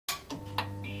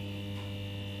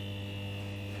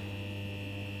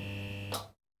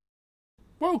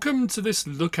Welcome to this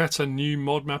look at a new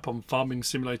mod map on Farming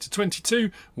Simulator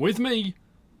 22 with me,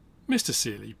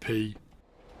 MrSealyp.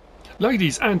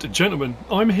 Ladies and gentlemen,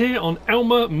 I'm here on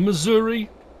ALMA, Missouri,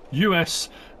 US.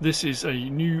 This is a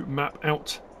new map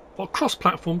out across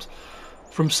platforms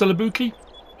from celobuki,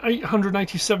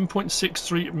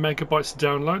 887.63 megabytes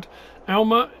download.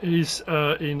 ALMA is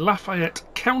in Lafayette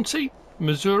County,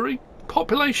 Missouri.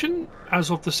 Population, as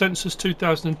of the census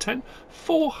 2010,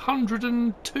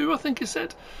 402, I think it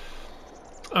said.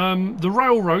 The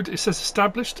railroad, it says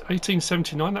established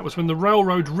 1879. That was when the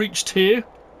railroad reached here.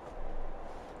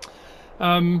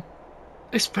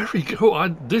 It's very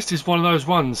cool. This is one of those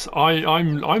ones.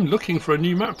 I'm looking for a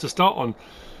new map to start on.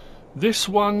 This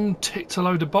one ticked a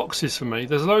load of boxes for me.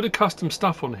 There's a load of custom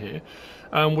stuff on here.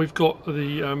 We've got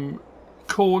the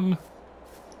corn,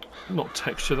 not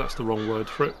texture. That's the wrong word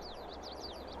for it.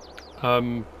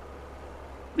 Yeah,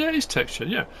 it's texture,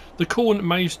 yeah. The corn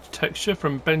maize texture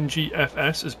from Benji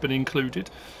FS has been included.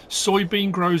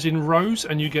 Soybean grows in rows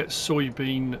and you get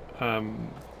soybean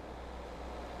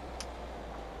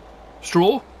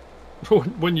straw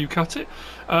when you cut it.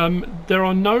 There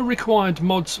are no required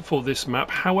mods for this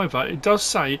map. However, it does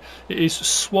say it is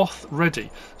swath ready.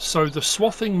 So the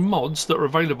swathing mods that are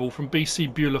available from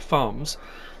BC Beulah Farms,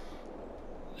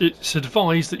 it's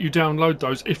advised that you download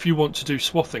those if you want to do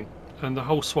swathing. And the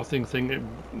whole swathing thing,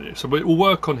 so it will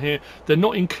work on here. They're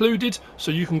not included,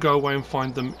 so you can go away and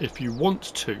find them if you want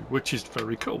to, which is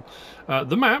very cool.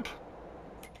 The map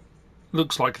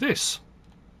looks like this.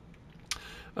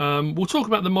 We'll talk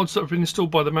about the mods that have been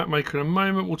installed by the map maker in a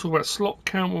moment. We'll talk about slot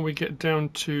count when we get down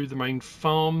to the main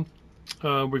farm.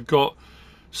 We've got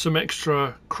some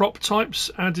extra crop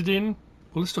types added in.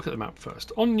 Well, let's look at the map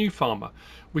first. On New Farmer,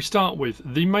 we start with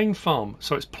the main farm.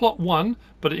 So it's plot 1,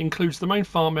 but it includes the main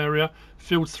farm area,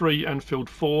 field 3 and field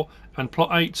 4, and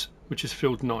plot 8, which is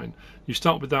field 9. You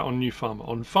start with that on New Farmer.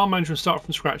 On Farm Manager and Start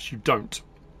from Scratch, you don't.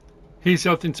 Here's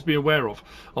the other thing to be aware of.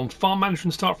 On Farm Manager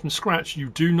and Start from Scratch, you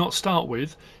do not start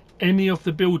with any of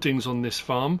the buildings on this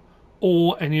farm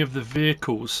or any of the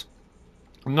vehicles.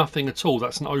 Nothing at all.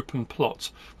 That's an open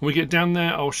plot. When we get down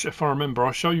there, if I remember,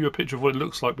 I'll show you a picture of what it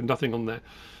looks like with nothing on there.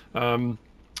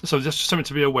 So that's just something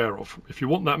to be aware of. If you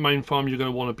want that main farm, you're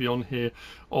going to want to be on here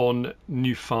on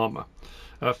New Farmer.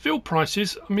 Field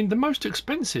prices, I mean, the most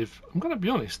expensive, I'm going to be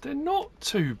honest, they're not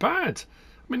too bad.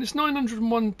 I mean, it's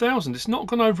 901,000. It's not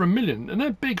gone over $1 million, and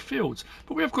they're big fields.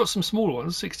 But we have got some smaller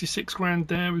ones, 66 grand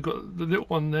there. We've got the little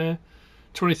one there,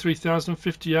 23,000,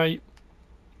 58.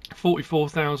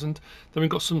 44,000. Then we've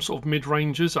got some sort of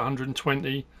mid-rangers,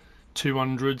 120,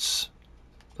 200s.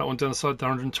 That one down the side,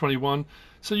 121.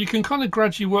 So you can kind of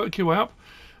gradually work your way up.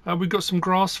 We've got some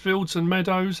grass fields and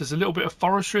meadows. There's a little bit of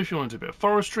forestry if you want to do a bit of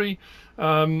forestry.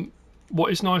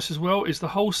 What is nice as well is the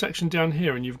whole section down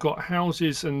here, and you've got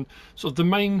houses and sort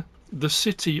of the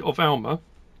city of Alma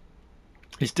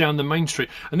is down the main street.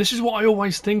 And this is what I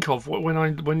always think of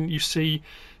when you see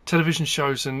television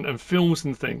shows and films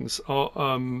and things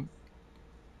are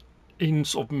in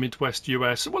sort of Midwest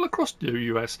US, well, across the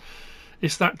US.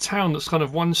 It's that town that's kind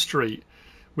of one street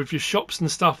with your shops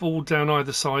and stuff all down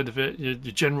either side of it, your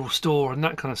general store and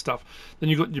that kind of stuff. Then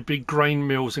you've got your big grain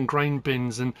mills and grain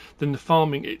bins, and then the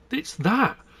farming. It's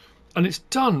that, and it's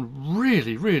done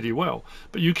really, really well.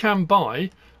 But you can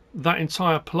buy that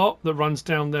entire plot that runs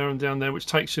down there and down there, which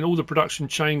takes in all the production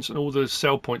chains and all the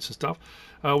sell points and stuff.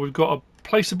 We've got a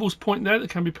placeables point there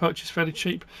that can be purchased fairly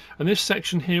cheap, and this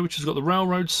section here, which has got the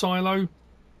railroad silo,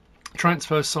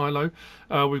 transfer silo,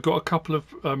 we've got a couple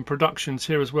of productions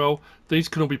here as well. These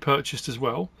can all be purchased as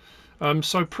well.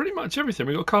 So pretty much everything.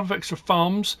 We've got a couple of extra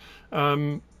farms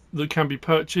that can be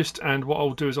purchased, and what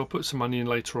I'll do is I'll put some money in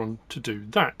later on to do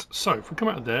that. So if we come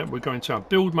out of there, we're going to our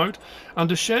build mode.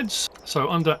 Under sheds, so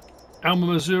under Alma,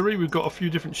 Missouri, we've got a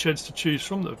few different sheds to choose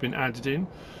from that have been added in.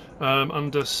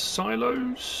 Under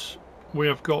silos, we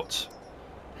have got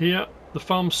here the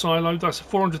farm silo. That's a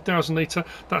 400,000 litre.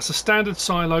 That's a standard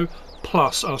silo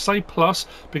plus. I'll say plus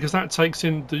because that takes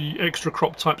in the extra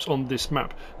crop types on this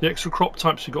map. The extra crop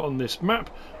types you got on this map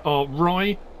are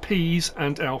rye, peas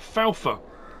and alfalfa.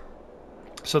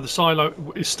 So the silo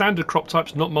is standard crop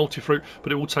types, not multi-fruit,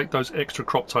 but it will take those extra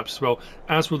crop types as well,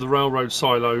 as will the railroad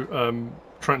silo,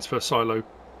 transfer silo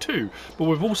too. But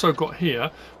we've also got here,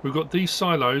 we've got these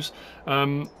silos,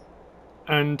 and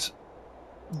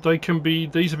they can be,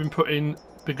 these have been put in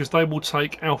because they will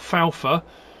take alfalfa,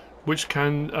 which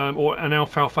can, or an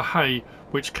alfalfa hay,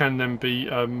 which can then be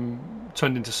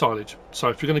turned into silage. So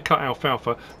if you're going to cut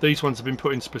alfalfa, these ones have been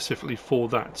put in specifically for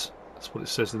that. That's what it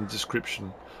says in the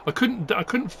description. I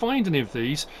couldn't find any of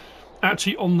these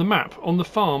actually on the map, on the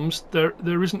farms, there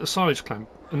isn't a silage clamp,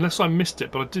 unless I missed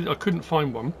it, but I couldn't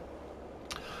find one.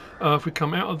 If we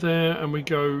come out of there and we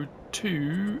go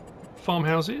to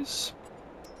farmhouses,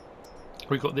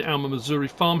 we've got the ALMA Missouri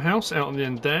farmhouse out on the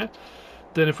end there.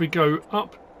 Then if we go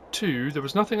up to, there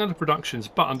was nothing under productions,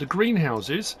 but under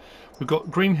greenhouses, we've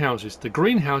got greenhouses. The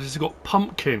greenhouses have got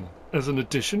pumpkin as an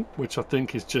addition, which I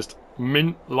think is just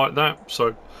mint like that.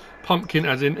 So pumpkin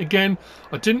as in, again,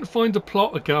 I didn't find a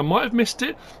plot. Again, I might have missed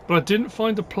it, but I didn't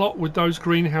find a plot with those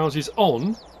greenhouses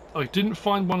on. I didn't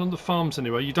find one on the farms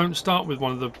anyway. You don't start with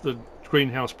one of the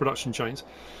greenhouse production chains.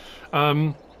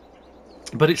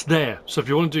 But it's there. So if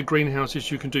you want to do greenhouses,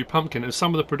 you can do pumpkin. And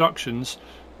some of the productions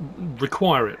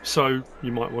require it. So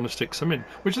you might want to stick some in.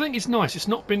 Which I think is nice. It's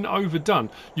not been overdone.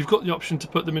 You've got the option to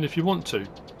put them in if you want to.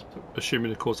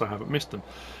 Assuming, of course, I haven't missed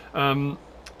them.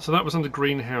 So that was under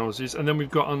greenhouses. And then we've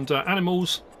got under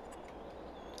animals,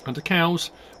 under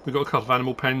cows, we've got a couple of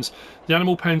animal pens. The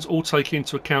animal pens all take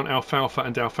into account alfalfa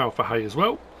and alfalfa hay as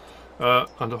well.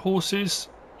 Under horses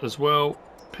as well,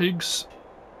 pigs,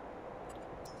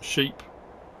 sheep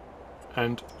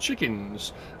and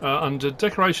chickens. Under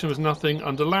decoration was nothing.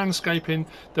 Under landscaping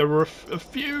there were a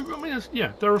few, I mean,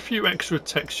 yeah, there are a few extra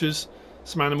textures,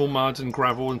 some animal mud and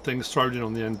gravel and things thrown in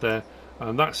on the end there.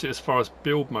 And that's it as far as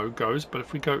build mode goes. But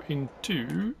if we go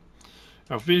into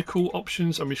our vehicle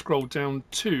options and we scroll down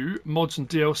to mods and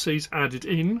DLCs added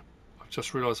in, I've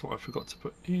just realised what I forgot to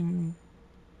put in.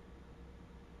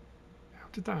 How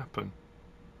did that happen?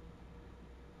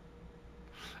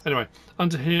 Anyway,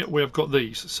 under here we have got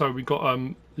these. So we've got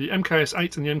the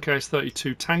MKS-8 and the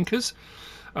MKS-32 tankers.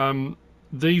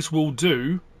 These will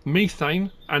do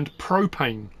methane and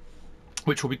propane,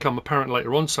 which will become apparent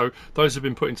later on. So those have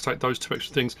been put in to take those two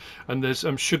extra things. And there's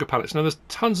sugar pallets. Now there's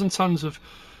tons and tons of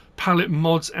pallet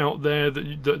mods out there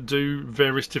that do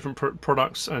various different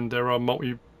products, and there are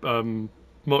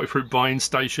multi-fruit buying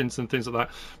stations and things like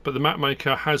that. But the map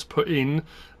maker has put in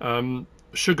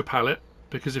sugar pallet,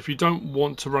 because if you don't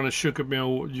want to run a sugar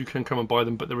mill, you can come and buy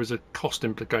them, but there is a cost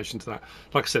implication to that.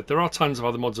 Like I said, there are tons of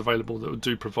other mods available that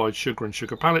do provide sugar and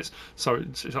sugar pallets, so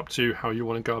it's up to you how you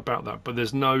want to go about that. But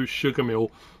there's no sugar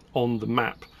mill on the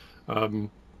map,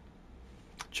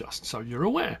 just so you're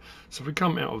aware. So if we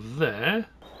come out of there,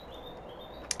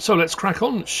 so let's crack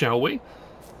on, shall we?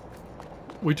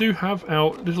 We do have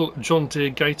our little John Deere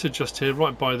Gator just here,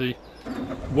 right by the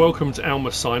Welcome to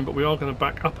ALMA sign, but we are going to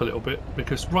back up a little bit,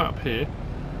 because right up here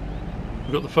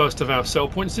we've got the first of our sell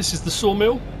points. This is the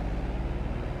sawmill.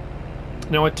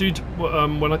 Now I did,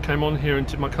 when I came on here and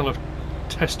did my kind of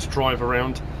test drive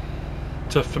around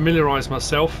to familiarise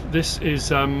myself, this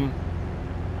is a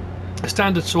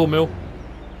standard sawmill,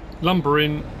 lumber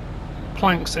in,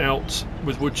 planks out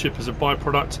with wood chip as a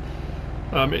byproduct.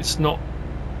 It's not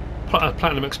a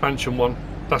platinum expansion one.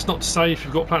 That's not to say if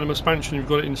you've got platinum expansion, you've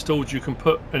got it installed, you can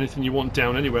put anything you want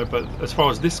down anywhere. But as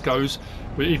far as this goes,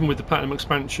 even with the platinum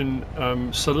expansion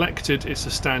selected, it's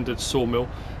a standard sawmill.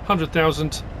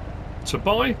 100,000 to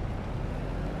buy,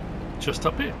 just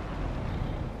up here.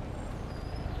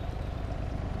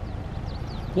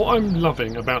 What I'm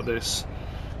loving about this,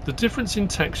 the difference in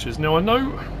textures. Now I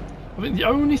think the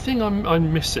only thing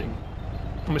I'm missing,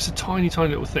 and it's a tiny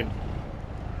little thing,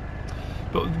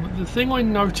 but the thing I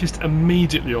noticed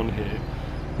immediately on here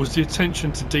was the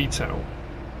attention to detail.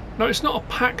 Now, it's not a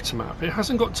packed map, it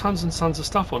hasn't got tons and tons of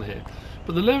stuff on here,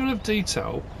 but the level of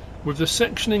detail with the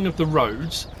sectioning of the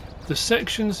roads, the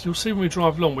sections you'll see when we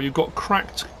drive along where you've got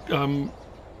cracked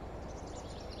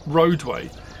roadway,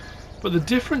 but the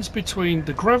difference between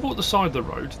the gravel at the side of the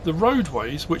road, the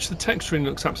roadways, which the texturing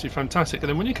looks absolutely fantastic, and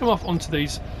then when you come off onto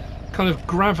these kind of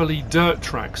gravelly dirt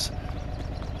tracks,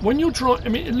 when you're driving, I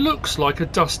mean, it looks like a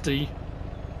dusty,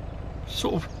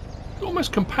 sort of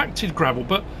almost compacted gravel,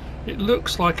 but it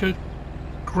looks like a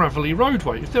gravelly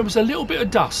roadway. If there was a little bit of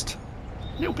dust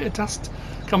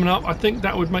coming up, I think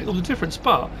that would make all the difference.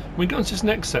 But when we go into this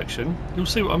next section, you'll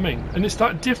see what I mean. And it's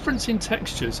that difference in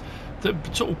textures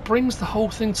that sort of brings the whole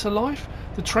thing to life.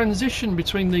 The transition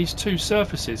between these two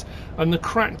surfaces and the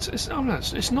cracked. It's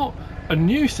not a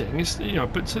new thing. It's, you know,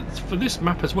 but for this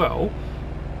map as well,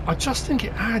 I just think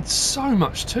it adds so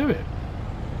much to it.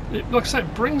 Like I say,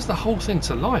 it brings the whole thing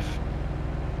to life.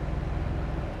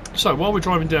 So while we're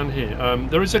driving down here,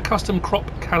 there is a custom crop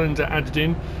calendar added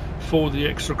in for the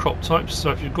extra crop types.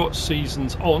 So if you've got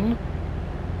seasons on,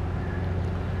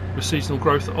 with seasonal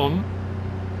growth on,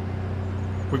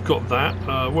 we've got that.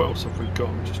 What else have we got?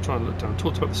 I'm just trying to look down.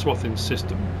 Talked about the swathing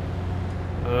system.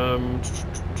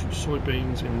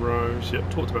 Soybeans in rows.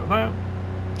 Yep, talked about that.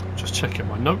 Just checking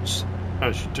my notes,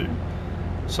 as you do.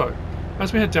 So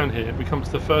as we head down here, we come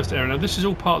to the first area. Now this is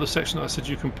all part of the section that I said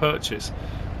you can purchase.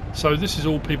 So this is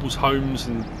all people's homes,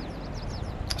 and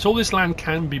so all this land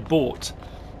can be bought.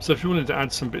 So if you wanted to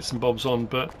add some bits and bobs on,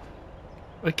 but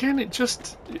again, it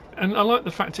just, and I like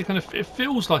the fact it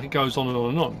feels like it goes on and on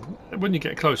and on. When you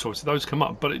get closer, obviously those come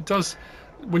up, but it does,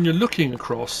 when you're looking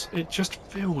across, it just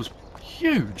feels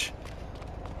huge.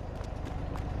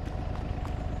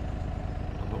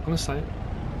 I'm not going to say it.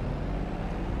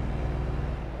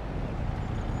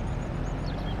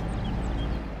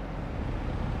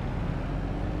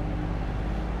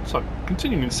 So,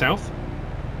 continuing south,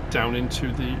 down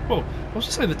into the, well, I was going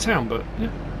to say the town, but yeah,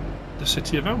 the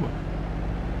city of ALMA.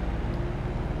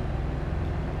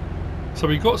 So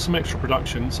we got some extra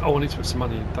productions. Oh, I need to put some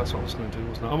money in. That's what I was going to do,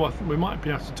 wasn't I? I think we might be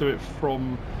able to do it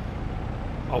from,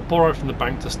 I'll borrow from the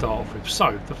bank to start off with.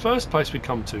 So, the first place we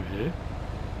come to here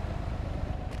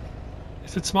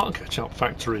is the tomato ketchup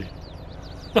factory.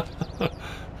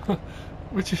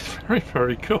 Which is very,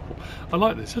 very cool. I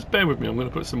like this. Just bear with me, I'm going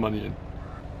to put some money in.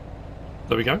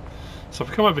 There we go. So if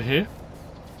we come over here,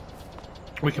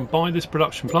 we can buy this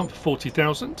production plant for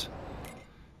 40,000.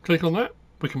 Click on that.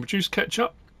 We can produce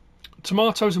ketchup.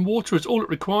 Tomatoes and water is all it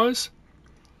requires.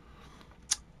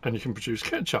 And you can produce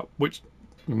ketchup, which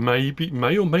may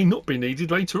or may not be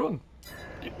needed later on.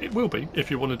 It will be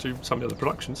if you want to do some of the other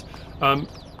productions.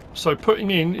 So putting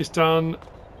in is done.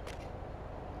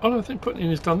 Oh no, I think putting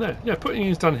in is done there. Yeah, putting in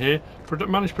is done here.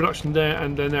 Manage production there,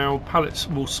 and then our pallets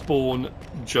will spawn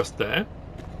just there.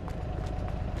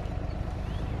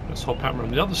 Let's hop out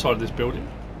around the other side of this building.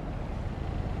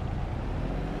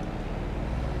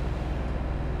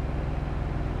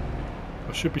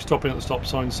 I should be stopping at the stop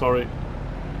sign, sorry.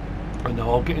 I know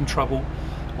I'll get in trouble.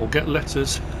 I'll get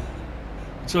letters.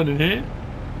 Turn in here.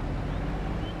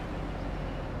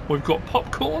 We've got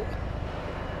popcorn.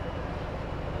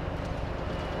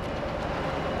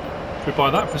 We buy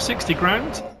that for 60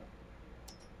 grand.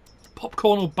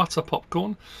 Popcorn or butter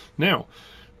popcorn. Now,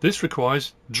 this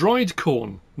requires dried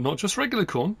corn, not just regular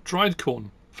corn, dried corn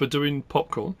for doing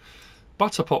popcorn.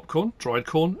 Butter popcorn, dried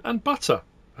corn, and butter,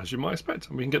 as you might expect.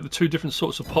 And we can get the two different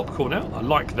sorts of popcorn out. I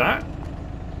like that.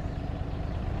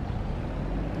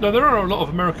 Now, there are a lot of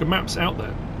American maps out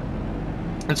there,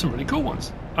 and some really cool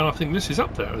ones. And I think this is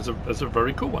up there as a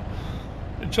very cool one.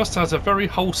 It just has a very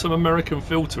wholesome American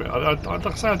feel to it. Like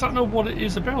I say, I don't know what it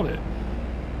is about it.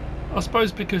 I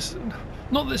suppose because,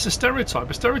 not that it's a stereotype.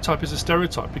 A stereotype is a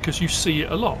stereotype because you see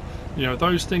it a lot. You know,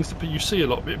 those things that you see a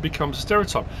lot, it becomes a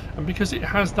stereotype. And because it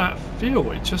has that feel,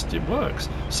 it works.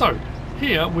 So,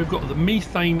 here we've got the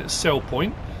methane cell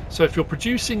point. So if you're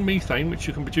producing methane, which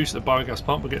you can produce at the biogas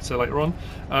plant, we'll get to later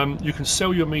on, you can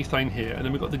sell your methane here. And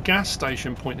then we've got the gas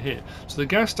station point here. So the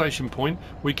gas station point,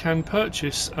 we can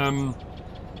purchase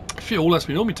fuel as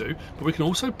we normally do, but we can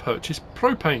also purchase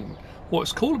propane.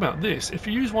 What's cool about this, if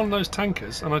you use one of those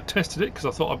tankers, and I tested it because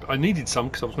I thought I needed some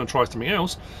because I was going to try something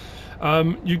else,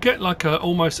 you get like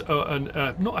almost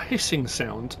not a hissing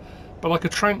sound, but like a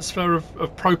transfer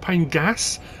of propane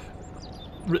gas.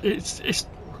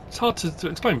 It's hard to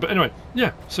explain, but anyway,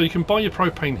 yeah, so you can buy your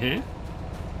propane here.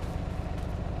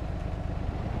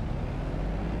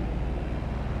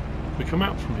 We come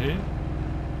out from here.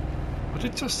 I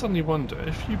did just suddenly wonder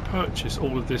if you purchase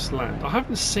all of this land. I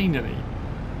haven't seen any.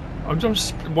 I'm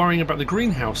just worrying about the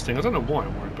greenhouse thing. I don't know why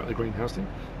I'm worried about the greenhouse thing.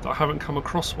 That I haven't come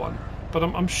across one, but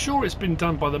I'm sure it's been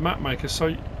done by the map maker,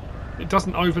 so it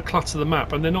doesn't overclutter the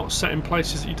map, and they're not set in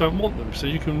places that you don't want them. So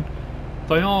you can,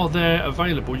 they are there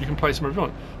available. You can place them wherever you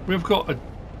want. We've got a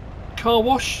car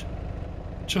wash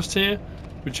just here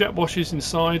with jet washes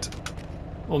inside,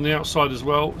 on the outside as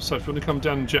well. So if you want to come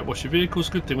down and jet wash your vehicles,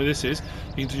 good thing with this is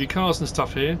you can do your cars and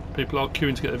stuff here. People are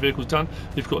queuing to get their vehicles done.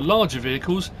 If you've got larger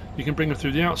vehicles, you can bring them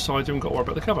through the outside. You haven't got to worry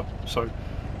about the cover. So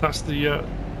that's the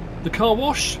car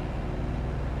wash.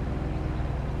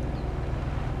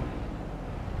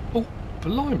 Oh,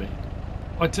 blimey!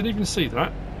 I didn't even see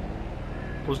that.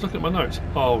 I was looking at my notes.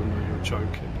 Oh no, you're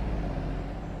joking.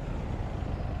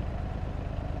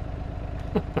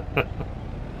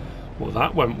 Well,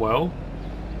 that went well.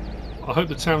 I hope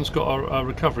the town's got a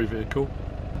recovery vehicle.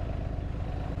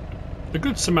 A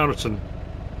good Samaritan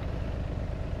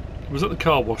was at the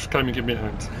car wash, came and gave me a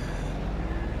hand.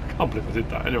 Can't believe I did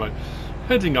that. Anyway,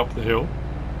 heading up the hill.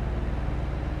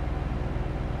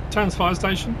 Town's fire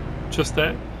station, just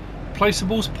there.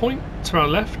 Placeables point to our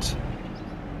left.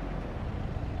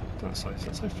 Does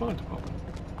that say fire department?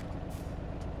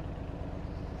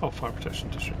 Oh, fire protection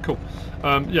district. Cool.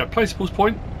 Yeah, placeables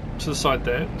point to the side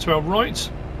there. To our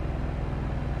right,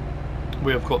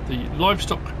 we have got the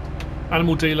livestock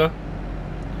animal dealer.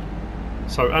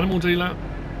 So animal dealer,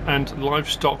 and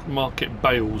livestock market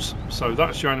bales. So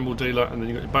that's your animal dealer, and then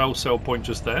you've got your bale sell point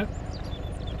just there.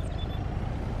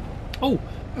 Oh,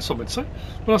 that's what I meant to say.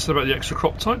 When I said about the extra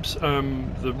crop types,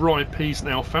 the rye, peas and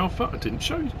alfalfa, I didn't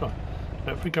show you. No.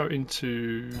 Now if we go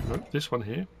into this one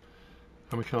here,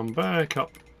 and we come back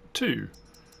up to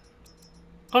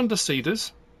under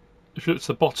seeders, if you look to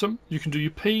the bottom, you can do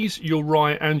your peas, your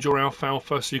rye and your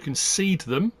alfalfa, so you can seed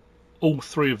them, all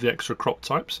three of the extra crop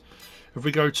types. If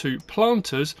we go to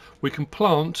planters, we can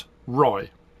plant rye.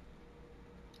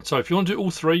 So if you want to do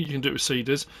all three, you can do it with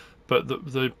seeders, but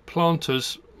the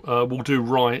planters will do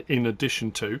rye in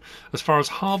addition to. As far as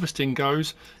harvesting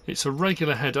goes, it's a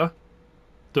regular header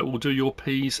that will do your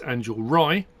peas and your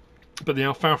rye, but the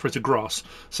alfalfa is a grass,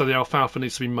 so the alfalfa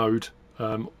needs to be mowed,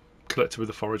 collected with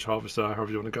a forage harvester,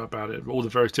 however you want to go about it. All the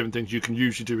various different things you can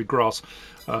usually do with grass,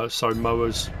 so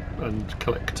mowers and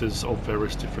collectors of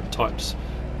various different types.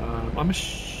 I'm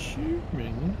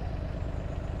assuming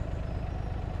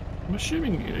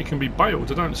it can be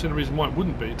baled. I don't see any reason why it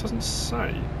wouldn't be. It doesn't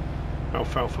say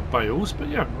alfalfa bales, but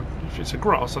yeah, if it's a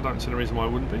grass, I don't see any reason why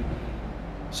it wouldn't be.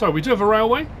 So we do have a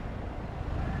railway.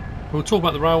 We'll talk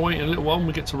about the railway in a little while when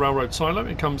we get to railroad silo.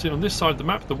 It comes in on this side of the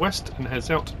map, the west, and heads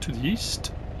out to the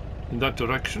east in that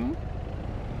direction.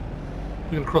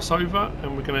 We're going to cross over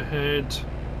and we're going to head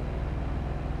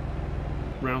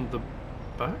round the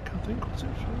back, I think, was it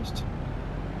first?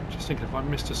 Just thinking if I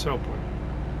missed a sell point.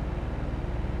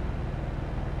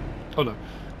 Oh no,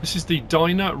 this is the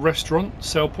diner restaurant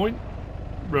sell point,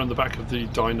 round the back of the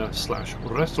diner slash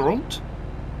restaurant.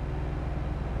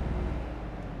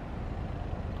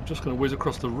 I'm just going to whiz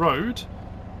across the road,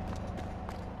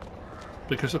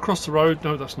 because across the road,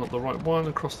 no, that's not the right one.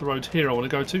 Across the road here I want to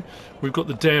go to, we've got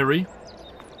the dairy.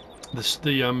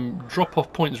 The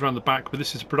drop-off point is around the back, but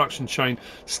this is a production chain,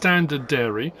 standard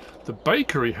dairy. The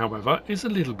bakery, however, is a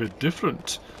little bit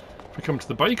different. If we come to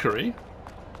the bakery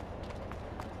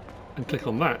and click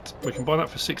on that, we can buy that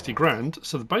for 60 grand.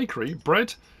 So the bakery,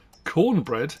 bread,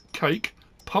 cornbread, cake,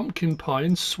 pumpkin pie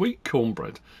and sweet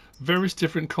cornbread. Various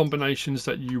different combinations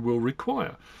that you will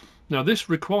require. Now this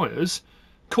requires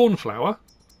corn flour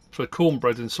for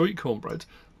cornbread and sweet cornbread,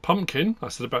 pumpkin, I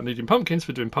said about needing pumpkins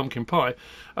for doing pumpkin pie,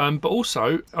 but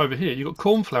also over here you've got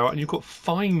corn flour and you've got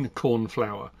fine corn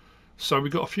flour. So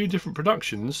we've got a few different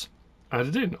productions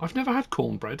added in. I've never had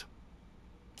cornbread.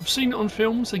 I've seen it on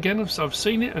films, again I've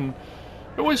seen it and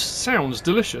it always sounds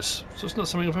delicious, so it's not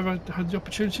something I've ever had the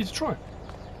opportunity to try.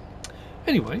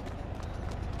 Anyway,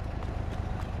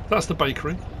 that's the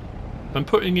bakery. I'm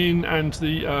putting in, and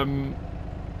the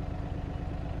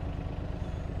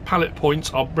pallet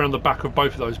points are around the back of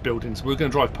both of those buildings. We're going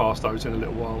to drive past those in a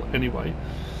little while anyway.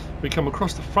 We come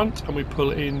across the front and we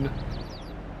pull in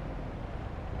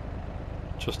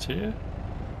just here,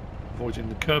 avoiding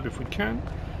the curb if we can.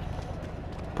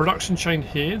 Production chain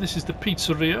here, this is the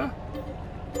pizzeria.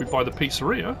 If we buy the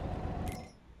pizzeria,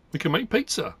 we can make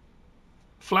pizza.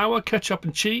 Flour, ketchup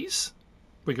and cheese,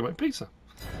 we can make pizza.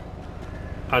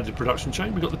 Added production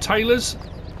chain. We've got the tailors,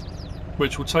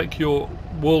 which will take your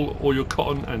wool or your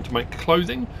cotton and make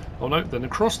clothing. Oh no, then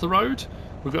across the road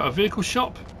we've got a vehicle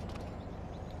shop,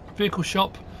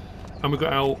 and we've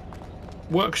got our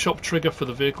workshop trigger for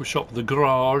the vehicle shop. The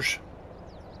garage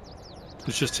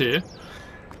is just here.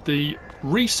 The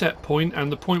reset point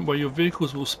and the point where your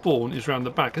vehicles will spawn is around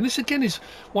the back, and this again is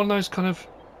one of those kind of,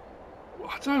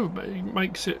 I don't know, it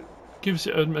makes it, gives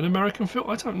it an American feel.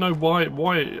 I don't know why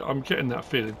I'm getting that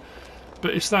feeling,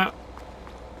 but it's that,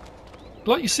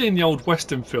 like you see in the old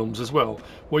Western films as well,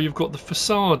 where you've got the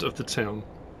facade of the town.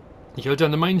 You go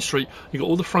down the main street, you've got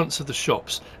all the fronts of the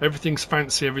shops, everything's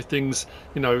fancy, everything's,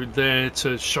 you know, there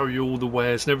to show you all the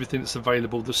wares and everything that's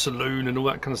available, the saloon and all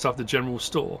that kind of stuff, the general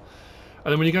store.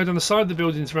 And then when you go down the side of the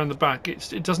buildings around the back,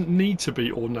 it doesn't need to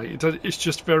be ornate. It's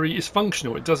just it's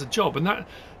functional. It does a job, and that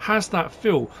has that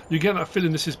feel. You get that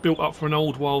feeling this is built up from an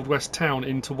old Wild West town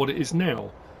into what it is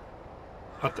now.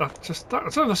 That's just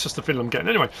the feeling I'm getting.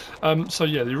 Anyway, so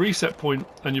yeah, the reset point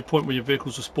and your point where your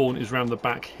vehicles will spawn is around the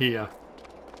back here.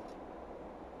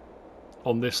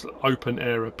 On this open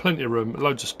area, plenty of room,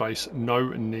 loads of space, no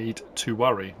need to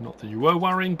worry. Not that you were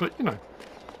worrying, but you know,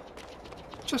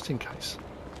 just in case.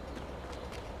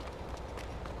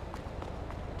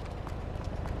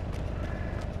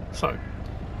 So,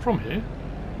 from here,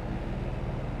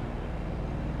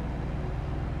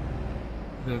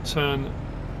 we're going to turn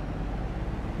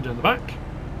down the back.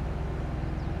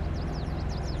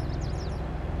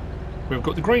 We've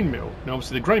got the grain mill. Now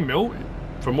obviously the grain mill,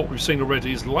 from what we've seen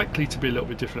already, is likely to be a little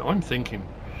bit different. I'm thinking,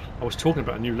 I was talking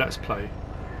about a new Let's Play.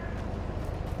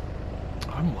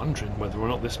 I'm wondering whether or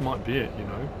not this might be it, you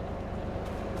know.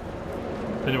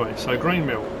 Anyway, so grain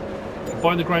mill.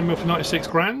 Buy the grain mill for 96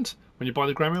 grand. When you buy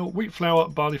the grain mill, wheat flour,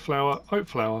 barley flour, oat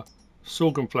flour,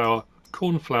 sorghum flour,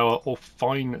 corn flour, or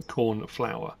fine corn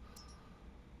flour.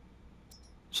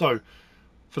 So,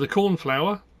 for the corn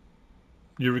flour,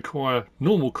 you require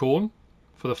normal corn.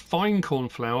 For the fine corn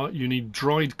flour, you need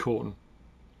dried corn.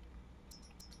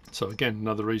 So again,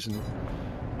 another reason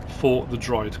for the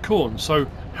dried corn. So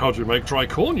how do you make dry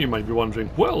corn, you may be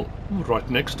wondering? Well, right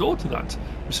next door to that.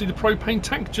 You see the propane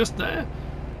tank just there?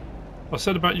 I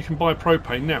said about you can buy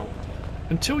propane. Now,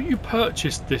 until you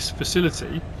purchased this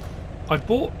facility, I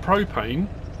bought propane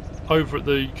over at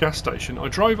the gas station. I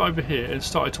drove over here and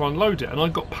started to unload it, and I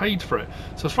got paid for it.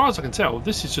 So as far as I can tell,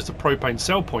 this is just a propane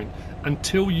sell point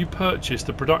until you purchase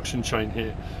the production chain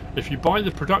here. If you buy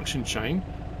the production chain,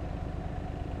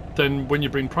 then when you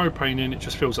bring propane in, it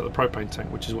just fills up the propane tank,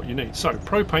 which is what you need. So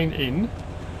propane in,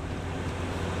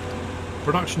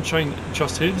 production chain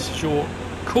just here. This is your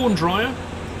corn dryer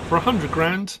for 100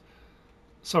 grand.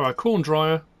 So our corn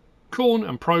dryer, corn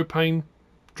and propane,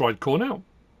 dried corn out.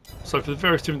 So for the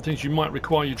various different things you might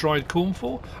require your dried corn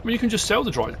for, I mean, you can just sell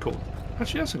the dried corn.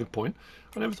 Actually, that's a good point.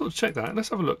 I never thought to check that. Let's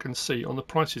have a look and see on the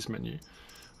prices menu.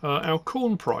 Our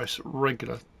corn price,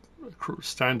 regular,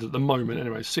 standard at the moment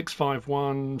anyway,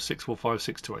 651, 645,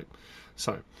 628.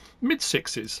 So mid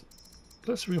sixes.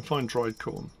 Let's see if we can find dried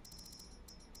corn.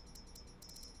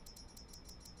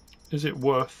 Is it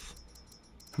worth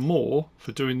more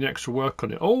for doing the extra work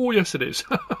on it? Oh yes it is.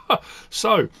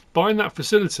 So buying that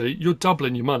facility, you're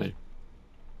doubling your money.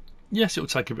 Yes, it'll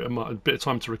take a bit of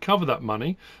time to recover that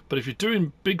money, but if you're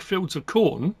doing big fields of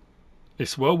corn,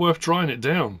 it's well worth drying it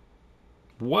down.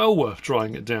 Well worth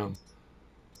drying it down.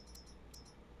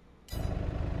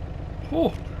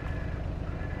 Oh,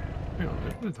 hang on,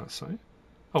 what did that say?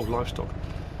 Oh, livestock.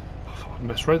 Oh, I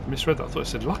misread that. I thought it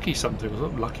said lucky something. Was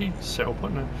it lucky? Sell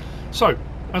point? No. So,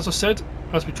 as I said,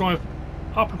 as we drive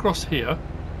up across here,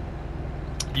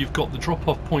 you've got the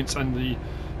drop-off points and the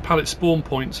pallet spawn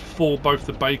points for both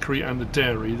the bakery and the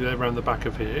dairy. They're around the back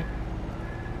of here.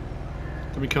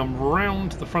 Then we come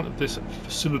round the front of this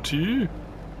facility.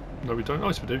 No, we don't. Oh,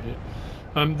 yes, we do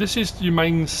here. This is your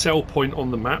main sell point on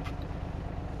the map.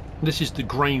 This is the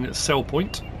grain sell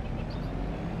point.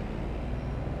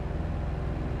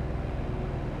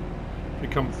 We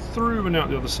come through and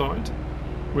out the other side.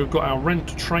 We've got our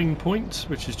rent train point,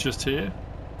 which is just here.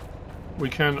 We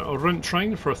can rent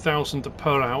train for 1,000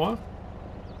 per hour.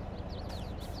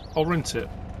 I'll rent it,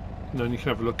 and then you can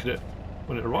have a look at it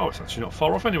when it arrives. It's actually not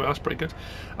far off anyway. That's pretty good.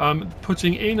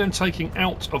 Putting in and taking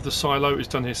out of the silo is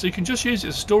done here, so you can just use it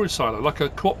as a storage silo, like a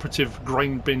cooperative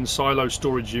grain bin silo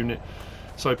storage unit.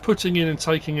 So putting in and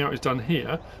taking out is done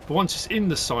here, but once it's in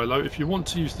the silo, if you want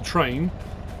to use the train,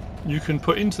 you can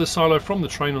put into the silo from the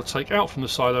train or take out from the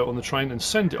silo on the train and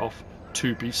send it off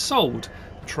to be sold.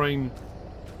 The train...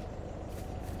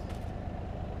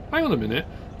 Hang on a minute,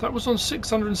 that was on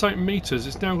 607 metres,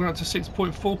 it's now gone up to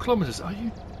 6.4 kilometres. Are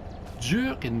you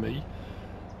jerking me?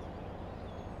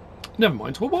 Never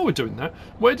mind. Well, while we're doing that,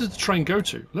 where does the train go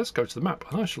to? Let's go to the map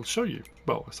and I shall show you.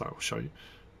 Well, I say I will show you.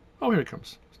 Oh, here it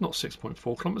comes. It's not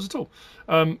 6.4 kilometres at all.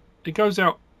 It goes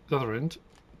out the other end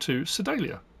to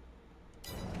Sedalia.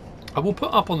 I will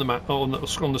put up on the map on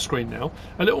the screen now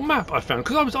a little map I found,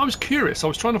 because I was curious. I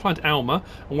was trying to find ALMA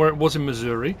and where it was in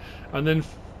Missouri, and then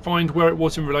find where it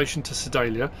was in relation to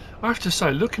Sedalia. I have to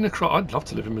say, looking across, I'd love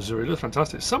to live in Missouri. It looks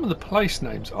fantastic. Some of the place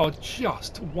names are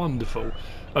just wonderful,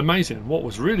 amazing. And what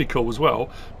was really cool as well,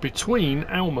 between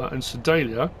ALMA and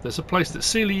Sedalia, there's a place that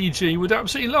Sealy would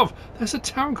absolutely love. There's a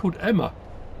town called Emma.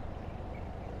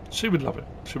 She would love it.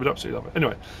 She would absolutely love it.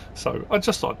 Anyway, so I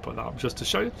just thought I'd put that up just to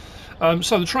show you.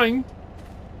 So the train,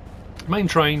 main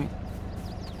train,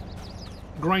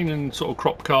 grain and sort of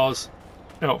crop cars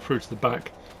out through to the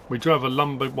back. We do have a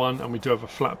lumber one and we do have a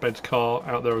flatbed car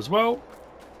out there as well.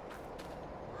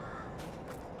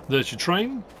 There's your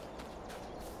train.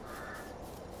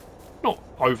 Not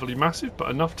overly massive, but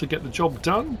enough to get the job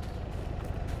done.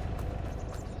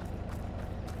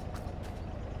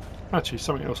 Actually,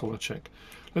 something else I want to check.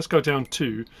 Let's go down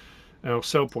to our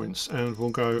sell points and we'll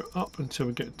go up until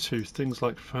we get to things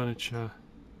like furniture.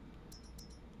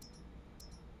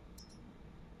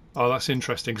 Oh, that's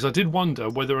interesting, because I did wonder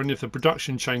whether any of the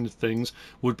production chain things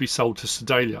would be sold to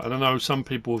Sedalia. And I know some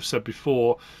people have said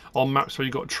before on maps where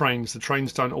you've got trains, the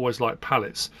trains don't always like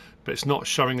pallets, but it's not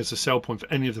showing as a sell point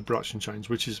for any of the production chains,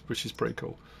 which is pretty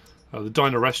cool. The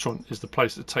Diner Restaurant is the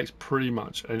place that takes pretty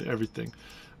much everything.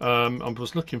 I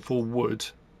was looking for wood.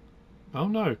 Oh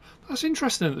no, that's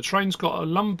interesting that the train's got a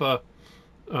lumber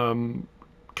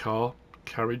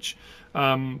carriage,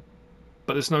 but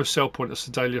there's no sell point at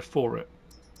Sedalia for it.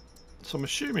 So I'm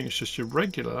assuming it's just your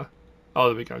regular. Oh,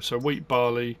 there we go. So wheat,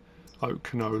 barley, oat,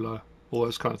 canola, all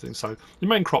those kind of things. So the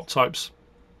main crop types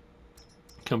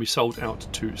can be sold out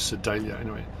to Sedalia.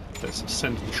 Anyway, let's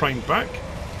send the train back.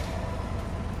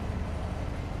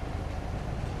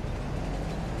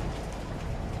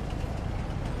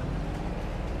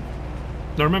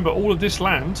 Now remember, all of this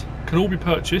land can all be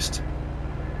purchased.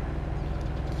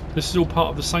 This is all part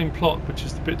of the same plot, which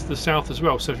is the bit to the south as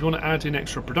well. So if you want to add in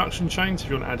extra production chains, if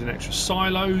you want to add in extra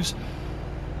silos,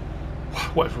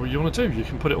 whatever you want to do, you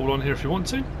can put it all on here if you want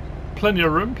to. Plenty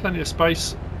of room, plenty of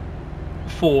space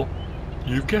for,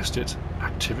 you guessed it,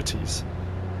 activities.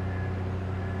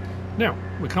 Now,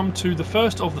 we come to the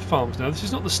first of the farms. Now, this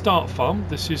is not the start farm.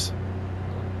 This is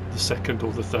the second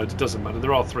or the third. It doesn't matter.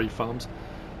 There are 3 farms.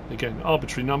 Again,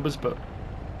 arbitrary numbers, but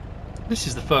this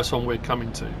is the first one we're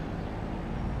coming to.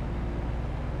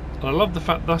 And I love the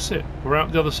fact that's it. We're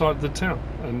out the other side of the town,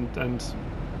 and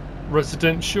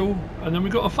residential, and then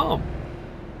we've got a farm.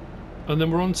 And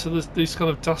then we're on to these kind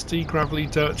of dusty, gravelly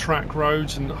dirt track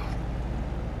roads, and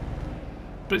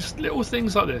but it's little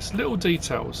things like this, little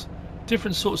details,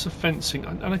 different sorts of fencing.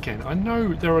 And again, I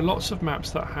know there are lots of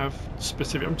maps that have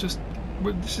specific. This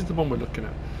is the one we're looking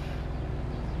at.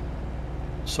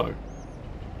 So,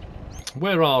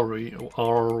 where are we,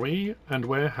 and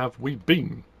where have we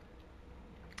been?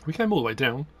 We came all the way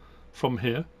down from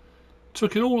here,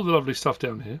 took in all of the lovely stuff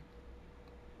down here,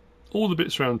 all the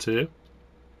bits around here.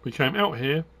 We came out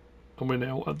here, and we're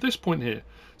now at this point here.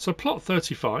 So plot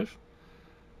 35,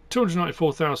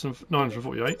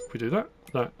 294,948. We do that,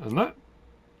 that, and that.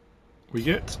 We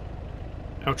get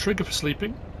our trigger for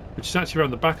sleeping, which is actually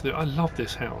around the back of it. I love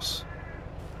this house.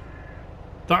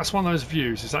 That's one of those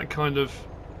views. Is that kind of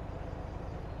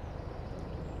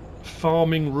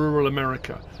farming rural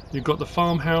America. You've got the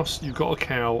farmhouse, you've got a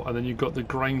cow, and then you've got the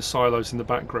grain silos in the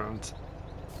background.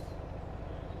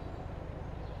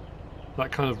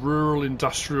 That kind of rural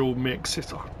industrial mix. I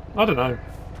don't know.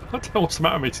 I don't know what's the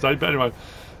matter with me today, but anyway,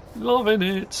 loving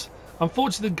it.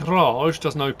 Unfortunately, the garage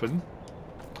doesn't open,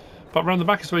 but around the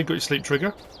back is where you've got your sleep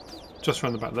trigger. Just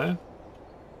around the back there.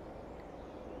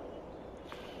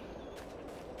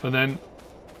 And then,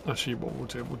 actually, what we'll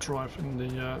do, we'll drive in the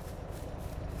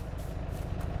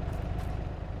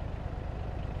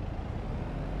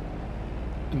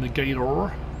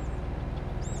gator.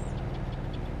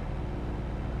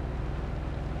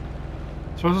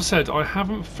 So as I said, I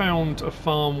haven't found a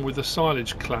farm with a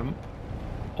silage clamp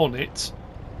on it.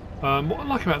 What I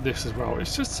like about this as well,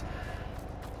 it's just,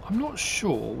 I'm not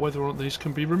sure whether or not these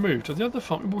can be removed. On the other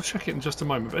farm, we'll check it in just a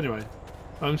moment. But anyway,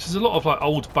 there's a lot of like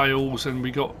old bales, and we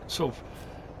got sort of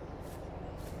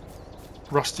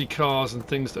rusty cars and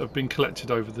things that have been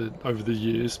collected over the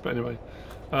years. But anyway,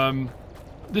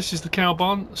 this is the cow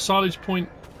barn. Silage point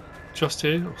just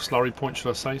here, or slurry point should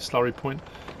I say, slurry point.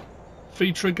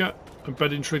 Feed trigger and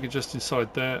bedding trigger just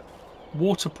inside there.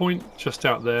 Water point just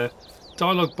out there.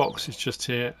 Dialogue box is just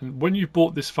here. And when you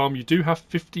bought this farm, you do have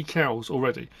 50 cows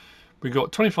already. We've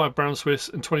got 25 brown Swiss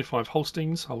and 25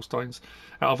 Holsteins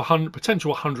out of 100, potential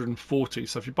 140.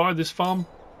 So if you buy this farm,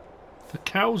 the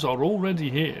cows are already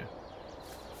here.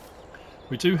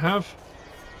 We do have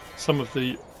some of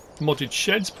the modded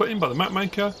sheds put in by the map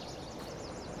maker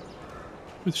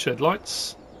with shed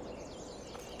lights.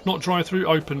 Not drive-through,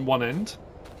 open one end.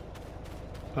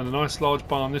 And a nice large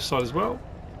bar on this side as well.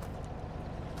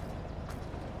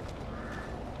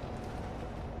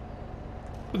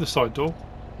 With a side door.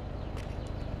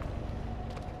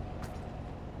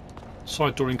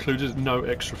 Side door included, no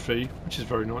extra fee, which is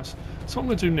very nice. So what I'm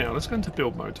going to do now, let's go into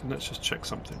build mode and let's just check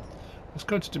something. Let's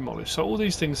go to demolish. So all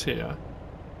these things here.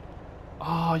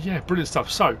 Ah, yeah, brilliant stuff.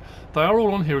 So they are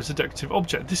all on here as a decorative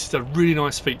object. This is a really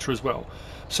nice feature as well.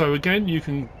 So again, you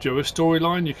can do a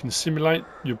storyline, you can simulate,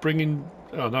 you're bringing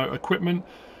equipment,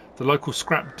 the local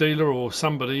scrap dealer or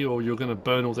somebody, or you're going to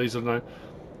burn all these, I don't know.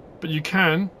 But you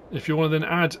can, if you want to then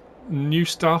add new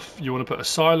stuff, you want to put a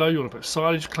silo, you want to put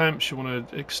silage clamps, you want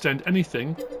to extend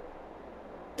anything,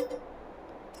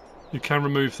 you can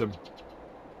remove them.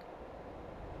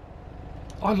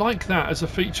 I like that as a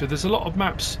feature. There's a lot of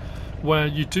maps where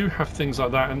you do have things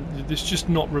like that and it's just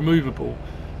not removable.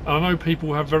 And I know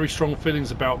people have very strong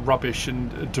feelings about rubbish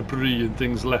and debris and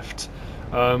things left.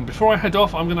 Before I head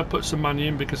off, I'm going to put some money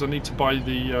in because I need to buy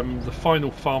the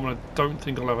final farm, and I don't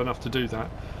think I'll have enough to do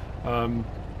that.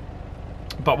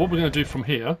 But what we're going to do from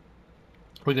here,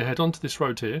 we're going to head onto this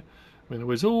road here. We're going to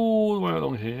whiz all the way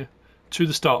along here to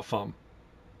the start farm.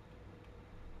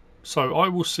 So I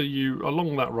will see you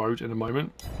along that road in a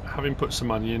moment, having put some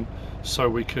money in, so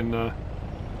we can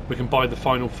we can buy the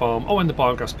final farm. Oh, and the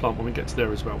biogas plant when we get to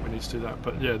there as well. We need to do that.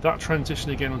 But yeah, that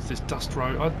transition again onto this dust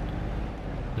road.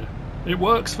 Yeah, it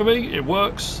works for me. It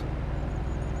works.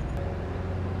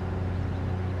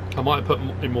 I might have put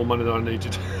in more money than I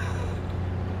needed.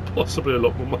 Possibly a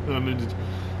lot more money than I needed.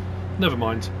 Never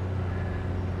mind.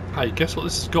 Hey, guess what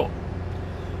this has got?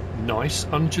 Nice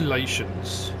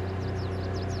undulations.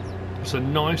 It's a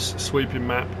nice sweeping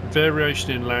map,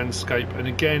 variation in landscape, and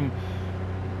again,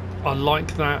 I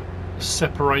like that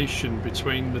separation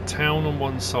between the town on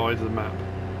one side of the map,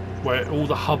 where all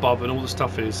the hubbub and all the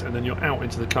stuff is, and then you're out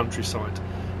into the countryside,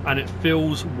 and it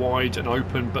feels wide and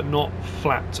open, but not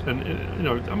flat. And you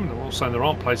know, I'm not saying there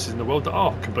aren't places in the world that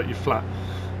are completely flat,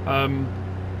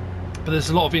 but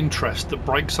there's a lot of interest that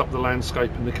breaks up the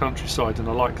landscape and the countryside, and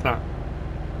I like that.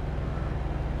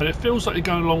 And it feels like you're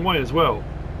going a long way as well.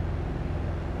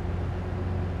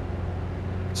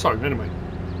 So anyway,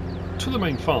 to the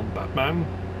main farm, Batman.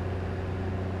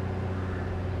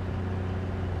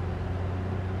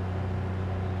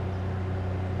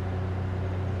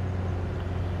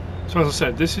 So as I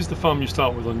said, this is the farm you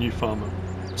start with on New Farmer.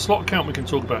 Slot count we can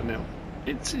talk about now.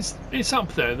 It's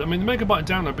up there. I mean, the megabyte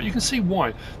download, but you can see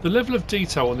why. The level of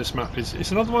detail on this map is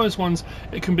it's another one of those ones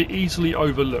it can be easily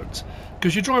overlooked,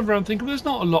 because you drive around thinking, well, there's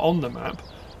not a lot on the map.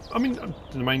 I mean,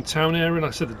 the main town area, like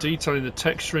I said, the detailing, the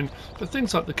texturing, but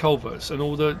things like the culverts and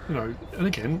all the, you know, and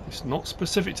again, it's not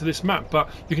specific to this map, but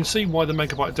you can see why the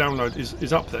megabyte download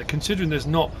is up there, considering there's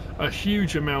not a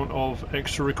huge amount of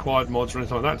extra required mods or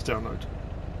anything like that to download.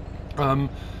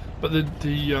 But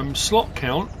the slot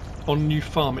count on New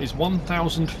Farm is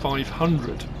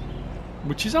 1,500,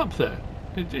 which is up there.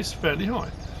 It is fairly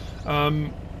high.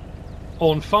 On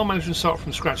Farm Management Start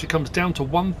from Scratch, it comes down to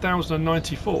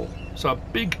 1,094. So a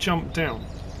big jump down.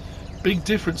 Big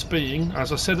difference being,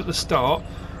 as I said at the start,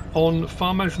 on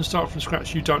Farm Management Start from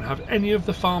Scratch you don't have any of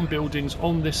the farm buildings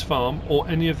on this farm or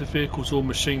any of the vehicles or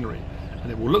machinery,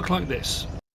 and it will look like this.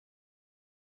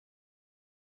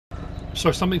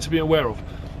 So something to be aware of.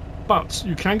 But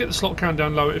you can get the slot count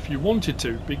down lower if you wanted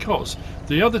to, because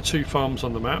the other two farms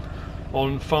on the map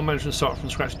on Farm Management Start from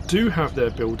Scratch do have their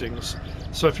buildings.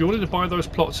 So if you wanted to buy those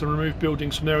plots and remove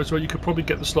buildings from there as well, you could probably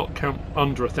get the slot count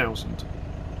under 1,000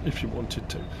 if you wanted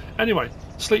to. Anyway,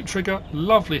 Sleep Trigger,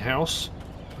 lovely house.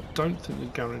 I don't think the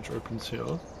garage opens here.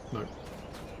 No.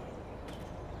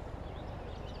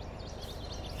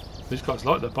 These guys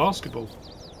like their basketball.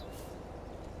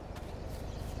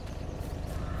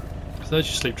 So there's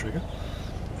your Sleep Trigger.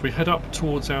 If we head up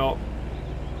towards our...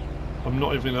 I'm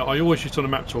not even... I always used to on a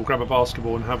map tour grab a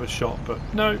basketball and have a shot, but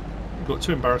no, we've got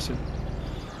too embarrassing.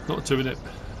 Not doing it.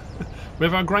 We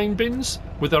have our grain bins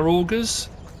with our augers.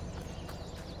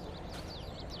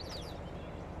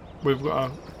 We've got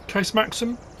our case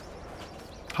maxim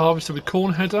harvested with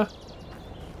corn header.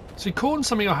 See, corn's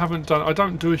something I haven't done. I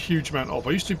don't do a huge amount of.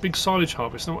 I used to do big silage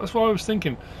harvest, and that's why I was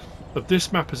thinking of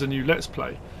this map as a new Let's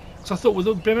Play. So I thought, with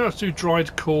being able to do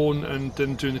dried corn and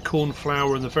then doing the corn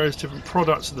flour and the various different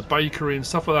products of the bakery and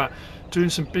stuff like that, doing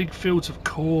some big fields of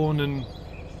corn, and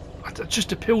it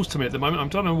just appeals to me at the moment. I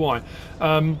don't know why.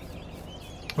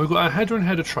 We've got our header and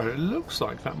header trailer. It looks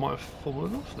like that might have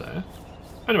fallen off there.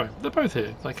 Anyway, they're both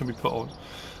here. They can be put on.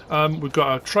 We've got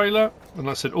our trailer, and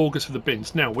like I said, augers for the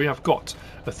bins. Now, we have got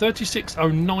a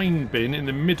 3609 bin in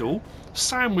the middle,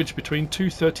 sandwiched between two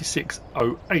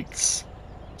 3608s.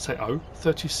 Say O,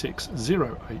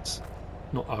 3608s.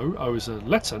 Not O. O is a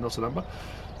letter, not a number.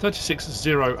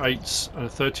 3608s and a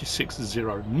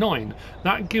 3609.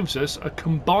 That gives us a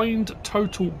combined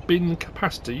total bin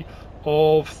capacity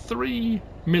of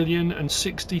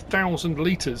 3,060,000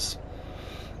 litres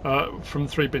from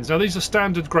 3 bins. Now these are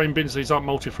standard grain bins, these aren't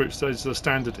multi-fruits, these are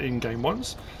standard in-game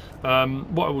ones.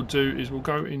 What I will do is we'll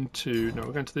go into, no,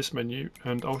 we'll go into this menu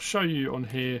and I'll show you on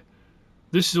here.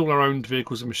 This is all our owned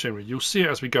vehicles and machinery. You'll see it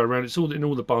as we go around. It's all in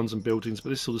all the barns and buildings, but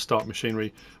this is all the start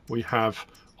machinery we have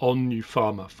on New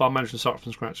Farmer. Farm Management Start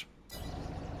from Scratch.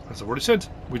 As I've already said,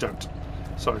 we don't.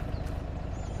 So,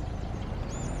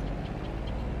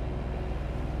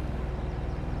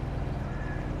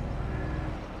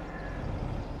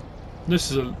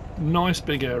 this is a nice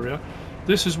big area.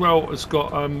 This as well has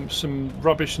got some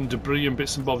rubbish and debris and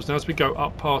bits and bobs. Now as we go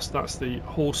up past, that's the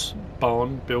horse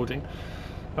barn building.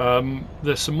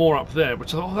 There's some more up there,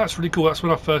 which oh, that's really cool. That's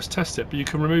when I first tested it, but you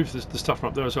can remove the stuff from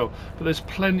up there as well. But there's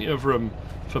plenty of room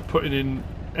for putting in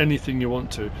anything you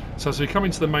want to. So as we come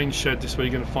into the main shed, this way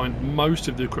you're going to find most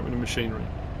of the equipment and machinery,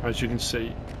 as you can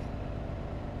see.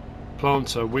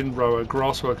 Planter, windrower,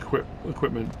 grasswork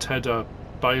equipment, tedder,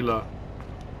 baler,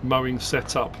 mowing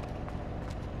setup,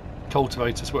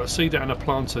 cultivators. Well, a seeder and a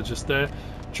planter just there.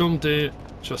 John Deere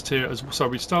just here as well. So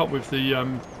we start with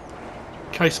the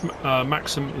case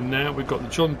Maxim in there. We've got the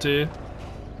John Deere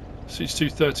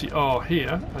C230R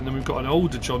here, and then we've got an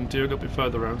older John Deere a little bit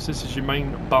further around. So this is your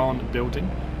main barn building.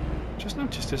 Just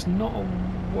noticed there's not a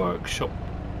workshop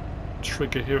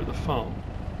trigger here at the farm.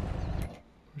 Let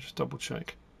me just double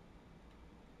check.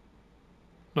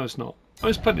 No, it's not.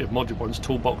 There's plenty of modded ones,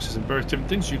 toolboxes and various different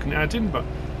things you can add in, but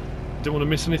I don't want to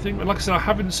miss anything. But like I said, I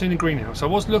haven't seen a greenhouse. I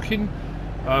was looking.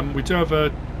 We do have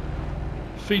a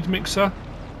feed mixer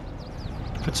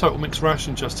for total mix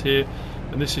ration just here,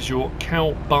 and this is your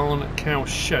cow barn, cow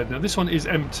shed. Now this one is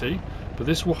empty, but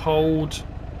this will hold,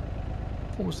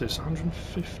 what was this,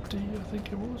 150 I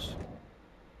think it was,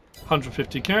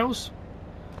 150 cows.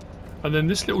 And then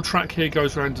this little track here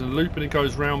goes around in a loop, and it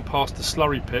goes round past the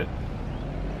slurry pit.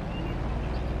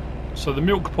 So the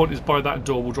milk point is by that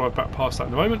door. We'll drive back past that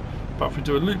in a moment, but if we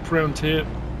do a loop around here,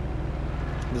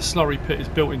 the slurry pit is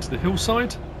built into the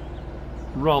hillside,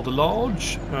 rather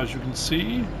large as you can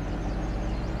see.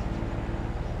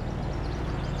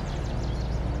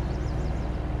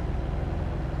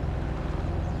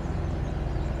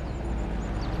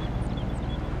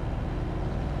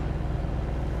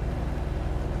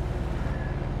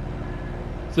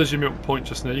 So there's your milk point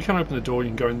just there. You can open the door, you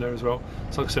can go in there as well.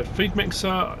 So like I said, feed mixer,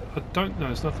 I don't know,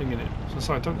 there's nothing in it. So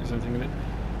sorry, I don't think there's anything in it.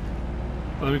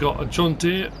 And then we've got a John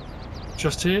Deere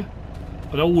just here,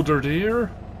 an older Deere.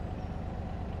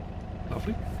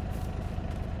 Lovely.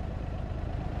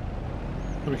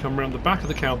 Then we come around the back of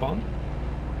the cow barn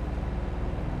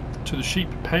to the sheep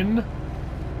pen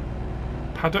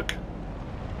paddock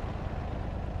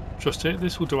just here.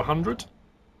 This will do 100.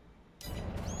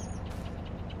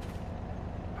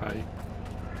 Hey,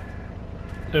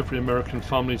 every American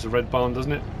farm needs a red barn,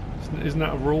 doesn't it? Isn't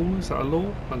that a rule? Is that a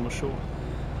law? I'm not sure.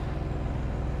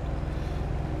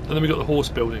 And then we got the horse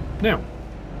building. Now,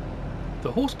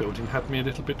 the horse building had me a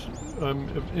little bit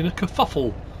in a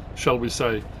kerfuffle, shall we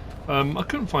say. I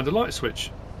couldn't find a light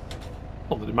switch.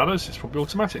 Not that it matters, it's probably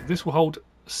automatic. This will hold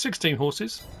 16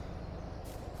 horses.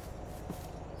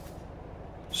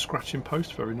 Scratching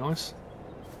post, very nice.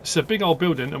 It's a big old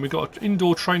building, and we've got an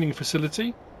indoor training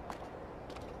facility.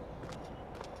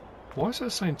 Why is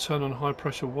that saying turn on high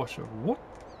pressure washer? What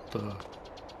the?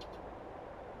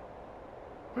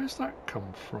 Where's that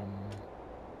come from?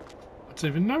 I didn't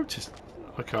even notice.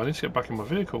 Okay, I need to get back in my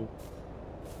vehicle.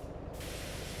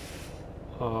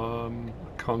 I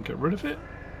can't get rid of it.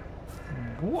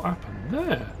 What happened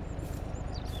there?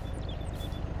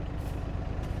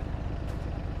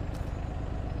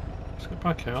 Let's get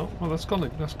back out. Well, that's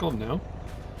gone. That's gone now.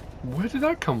 Where did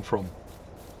that come from?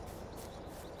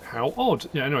 How odd.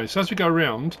 Yeah. Anyway, so as we go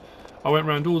around, I went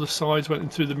around all the sides, went in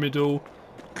through the middle.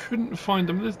 Couldn't find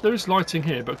them. There is lighting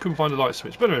here, but couldn't find a light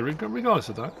switch. But anyway, regardless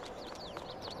of that,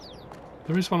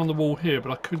 there is one on the wall here,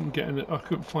 but I couldn't get in it. I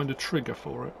couldn't find a trigger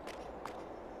for it.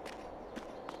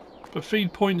 But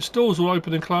feed point stores will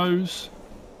open and close.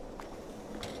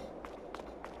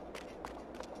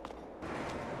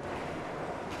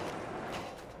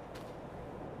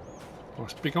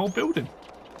 Nice big old building.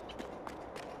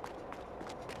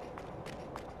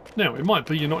 Now, it might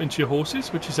be you're not into your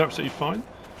horses, which is absolutely fine.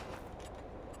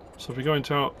 So if we go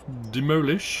into our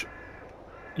demolish,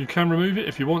 you can remove it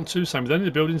if you want to. Same with any of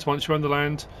the buildings once you own the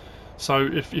land. So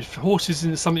if horses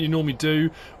isn't something you normally do,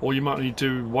 or you might only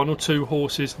do 1 or 2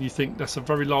 horses and you think that's a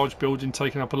very large building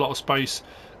taking up a lot of space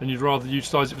and you'd rather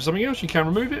utilise it for something else, you can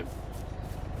remove it.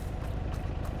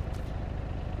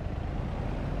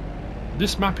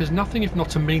 This map is nothing if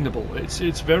not amenable.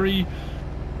 It's very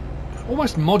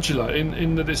almost modular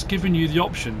in that it's giving you the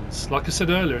options. Like I said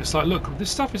earlier, it's like, look, this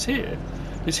stuff is here.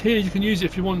 It's here, you can use it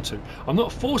if you want to. I'm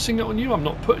not forcing it on you, I'm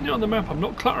not putting it on the map, I'm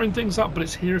not cluttering things up, but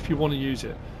it's here if you want to use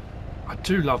it. I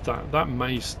do love that. That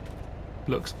maze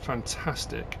looks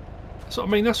fantastic. So I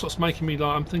mean, that's what's making me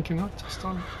like, I'm thinking,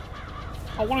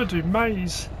 I want to do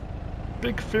maze.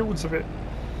 Big fields of it.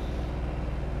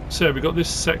 So yeah, we've got this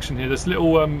section here. There's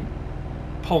little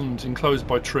ponds enclosed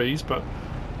by trees, but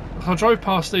I drove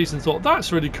past these and thought,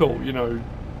 that's really cool, you know.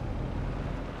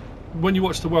 When you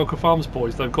watch the Welcome Farms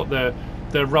boys, they've got their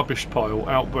rubbish pile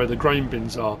out where the grain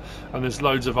bins are, and there's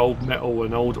loads of old metal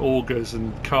and old augers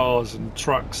and cars and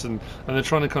trucks, and they're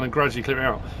trying to kind of gradually clear it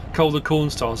out. Calder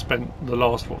Cornstar spent the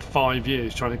last 5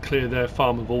 years trying to clear their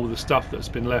farm of all the stuff that's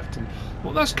been left, and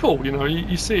well, that's cool, you know,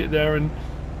 you see it there and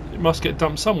it must get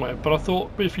dumped somewhere. But I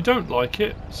thought, but if you don't like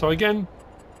it, so again,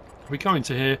 we go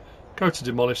into here, go to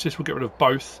demolish. This will get rid of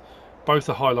both are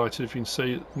highlighted, if you can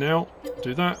see now.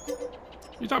 Do that.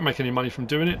 You don't make any money from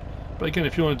doing it, but again,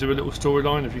 if you want to do a little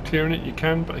storyline, if you're clearing it, you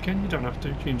can, but again, you don't have to.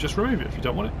 You can just remove it if you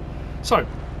don't want it. So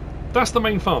that's the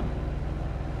main farm.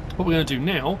 What we're going to do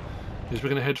now is we're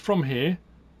going to head from here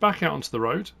back out onto the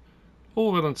road,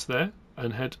 all the way onto there,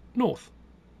 and head north,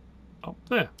 up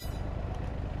there,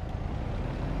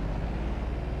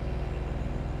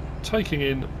 taking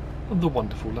in the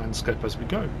wonderful landscape as we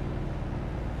go.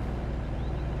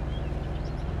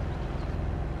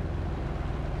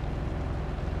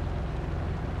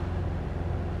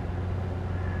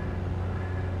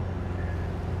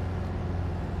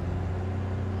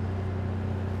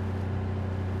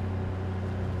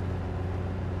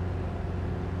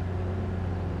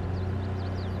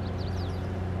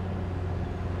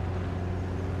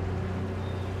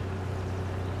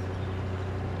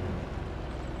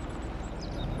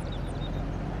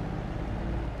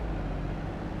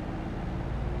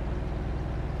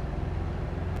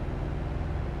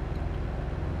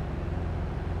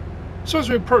 So as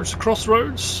we approach the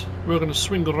crossroads, we're going to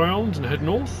swing around and head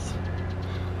north.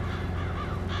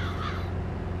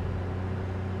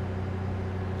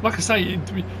 Like I say,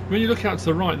 when you look out to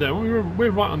the right there,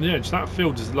 we're right on the edge. That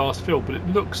field is the last field, but it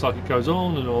looks like it goes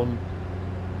on and on.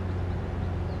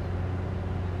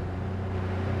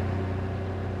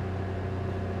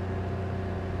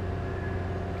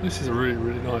 This is a really,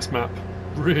 really nice map.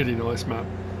 Really nice map.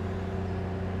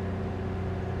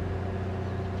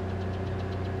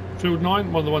 Field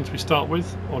 9, one of the ones we start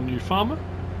with on New Farmer.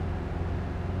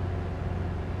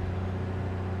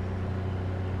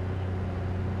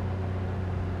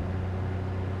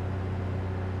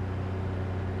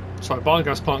 So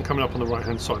biogas plant coming up on the right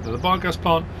hand side. Now the biogas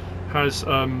plant has,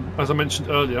 as I mentioned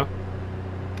earlier,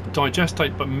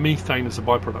 digestate but methane as a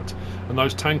byproduct. And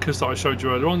those tankers that I showed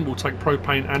you earlier on will take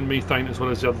propane and methane as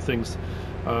well as the other things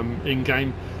in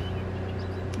game.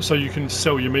 So you can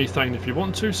sell your methane if you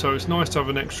want to, so it's nice to have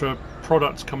an extra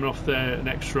product coming off there, an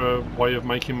extra way of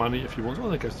making money if you want. Oh,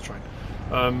 there goes the train.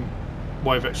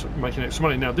 Way of making extra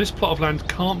money. Now this plot of land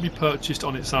can't be purchased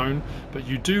on its own, but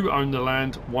you do own the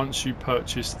land once you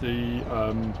purchase the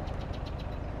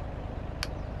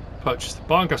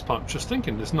biogas plant. Just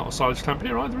thinking, there's not a silage clamp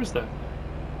here either, is there?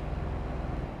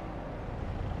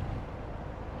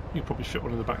 You could probably fit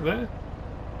one in the back there.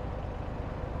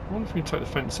 I wonder if we can take the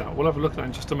fence out. We'll have a look at that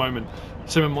in just a moment.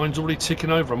 So my mind's already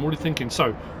ticking over. I'm already thinking,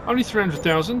 so only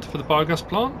 300,000 for the biogas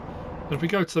plant. And if we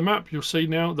go to the map, you'll see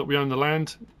now that we own the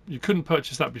land. You couldn't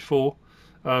purchase that before,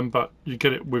 but you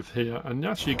get it with here. And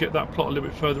actually you get that plot a little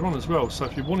bit further on as well. So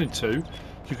if you wanted to,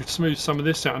 you could smooth some of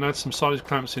this out and add some silage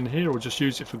clamps in here, or just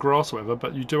use it for grass or whatever.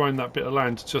 But you do own that bit of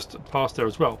land just past there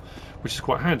as well, which is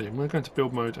quite handy. And we're going to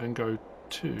build mode and go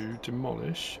to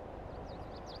demolish.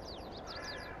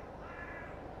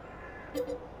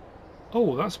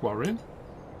 Oh, that's worrying.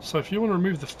 So if you want to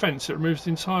remove the fence, it removes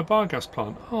the entire biogas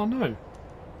plant. Oh no.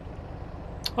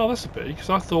 Oh, that's a pity, because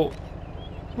I thought...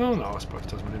 Well, no, I suppose it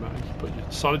doesn't really matter. You can put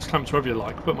your silage clamps wherever you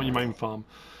like. Put them on your main farm.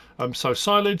 So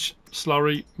silage,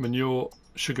 slurry, manure,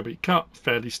 sugar beet cut,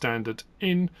 fairly standard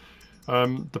in.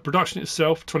 The production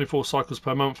itself, 24 cycles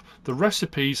per month. The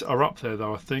recipes are up there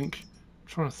though, I think. I'm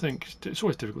trying to think. It's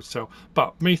always difficult to tell.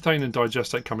 But methane and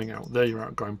digestate coming out. They're your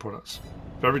outgoing products.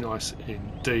 Very nice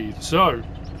indeed. So,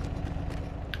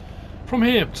 from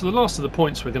here to the last of the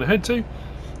points we're going to head to,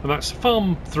 and that's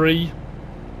Farm 3,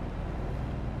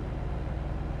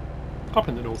 up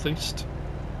in the northeast.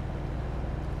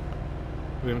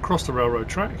 We're going to cross the railroad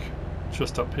track,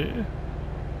 just up here.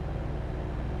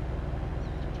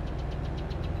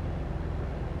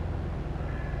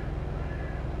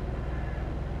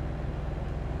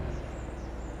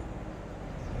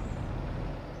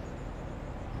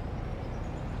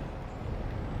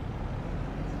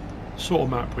 Sort of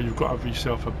map where you've got to have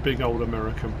yourself a big old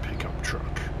American pickup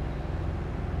truck,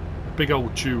 a big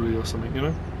old Julie or something, you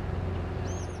know.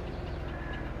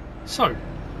 So,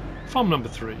 farm number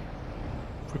 3.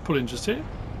 If we pull in just here,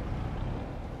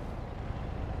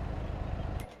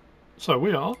 so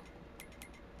we are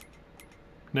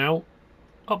now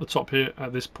up the top here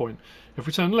at this point. If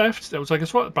we turn left, that will take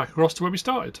us right back across to where we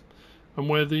started and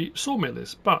where the sawmill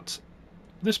is. But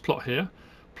this plot here,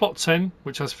 plot 10,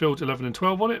 which has field 11 and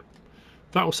 12 on it,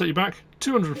 that will set you back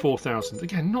 204,000.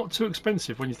 Again, not too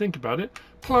expensive when you think about it.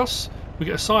 Plus, we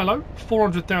get a silo,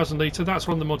 400,000 litre. That's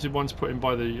one of the modded ones put in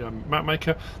by the map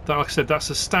maker. That, like I said, that's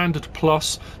a standard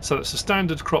plus. So that's the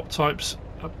standard crop types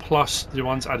plus the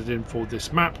ones added in for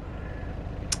this map.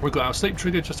 We've got our sleep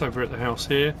trigger just over at the house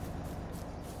here.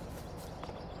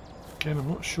 Again, I'm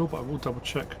not sure, but I will double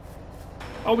check.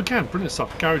 Oh, we can. Brilliant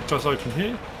stuff. Garage does open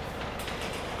here.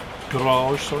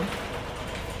 Garage, sorry.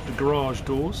 The garage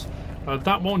doors.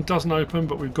 That one doesn't open,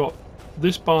 but we've got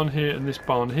this barn here and this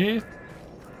barn here.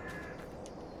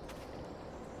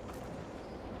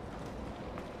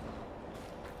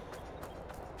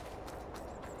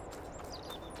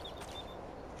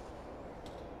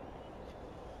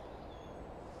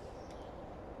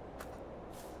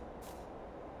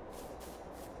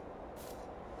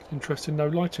 Interesting, no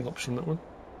lighting option, that one.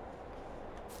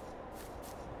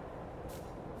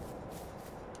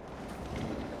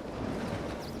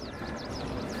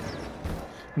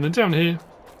 And then down here,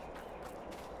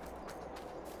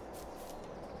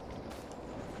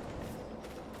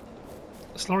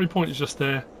 slurry point is just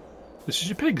there. This is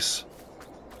your pigs.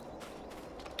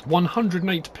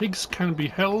 108 pigs can be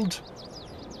held.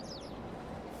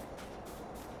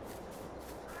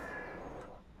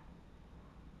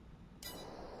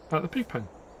 At the pig pen.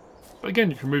 But again,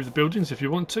 you can move the buildings if you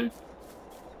want to.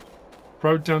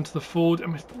 Road down to the ford. I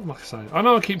mean, like I say, I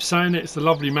know I keep saying it, it's a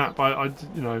lovely map.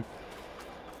 You know,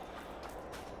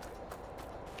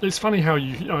 it's funny how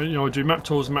you know I do map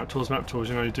tours.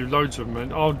 You know, you do loads of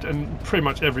them, and pretty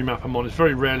much every map I'm on. It's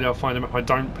very rarely I'll find a map I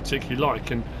don't particularly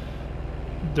like, and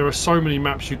there are so many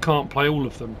maps you can't play all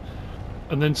of them.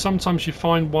 And then sometimes you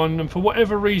find one, and for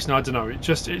whatever reason, I don't know,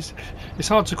 it's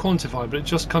hard to quantify, but it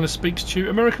just kind of speaks to you.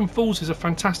 American Falls is a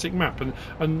fantastic map, and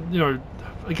you know,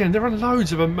 again, there are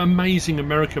loads of amazing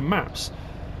American maps.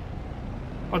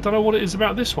 I don't know what it is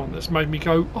about this one that's made me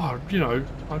go, oh, you know,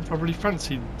 I really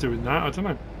fancy doing that. I don't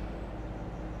know.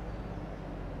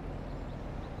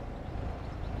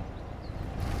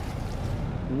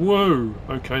 Whoa,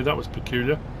 okay, that was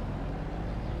peculiar.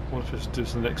 I wonder if it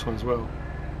does the next one as well.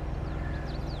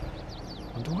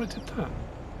 I wonder why it did that.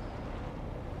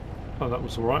 Oh, that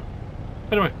was alright.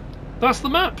 Anyway, that's the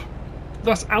map.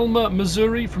 That's ALMA,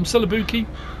 Missouri from Celobuki.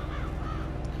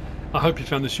 I hope you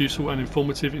found this useful and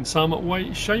informative in some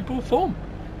way, shape or form.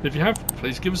 If you have,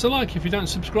 please give us a like. If you don't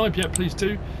subscribe yet, please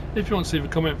do. If you want to leave a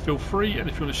comment, feel free. And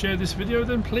if you want to share this video,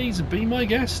 then please be my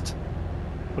guest.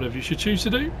 Whatever you should choose to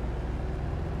do.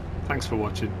 Thanks for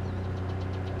watching.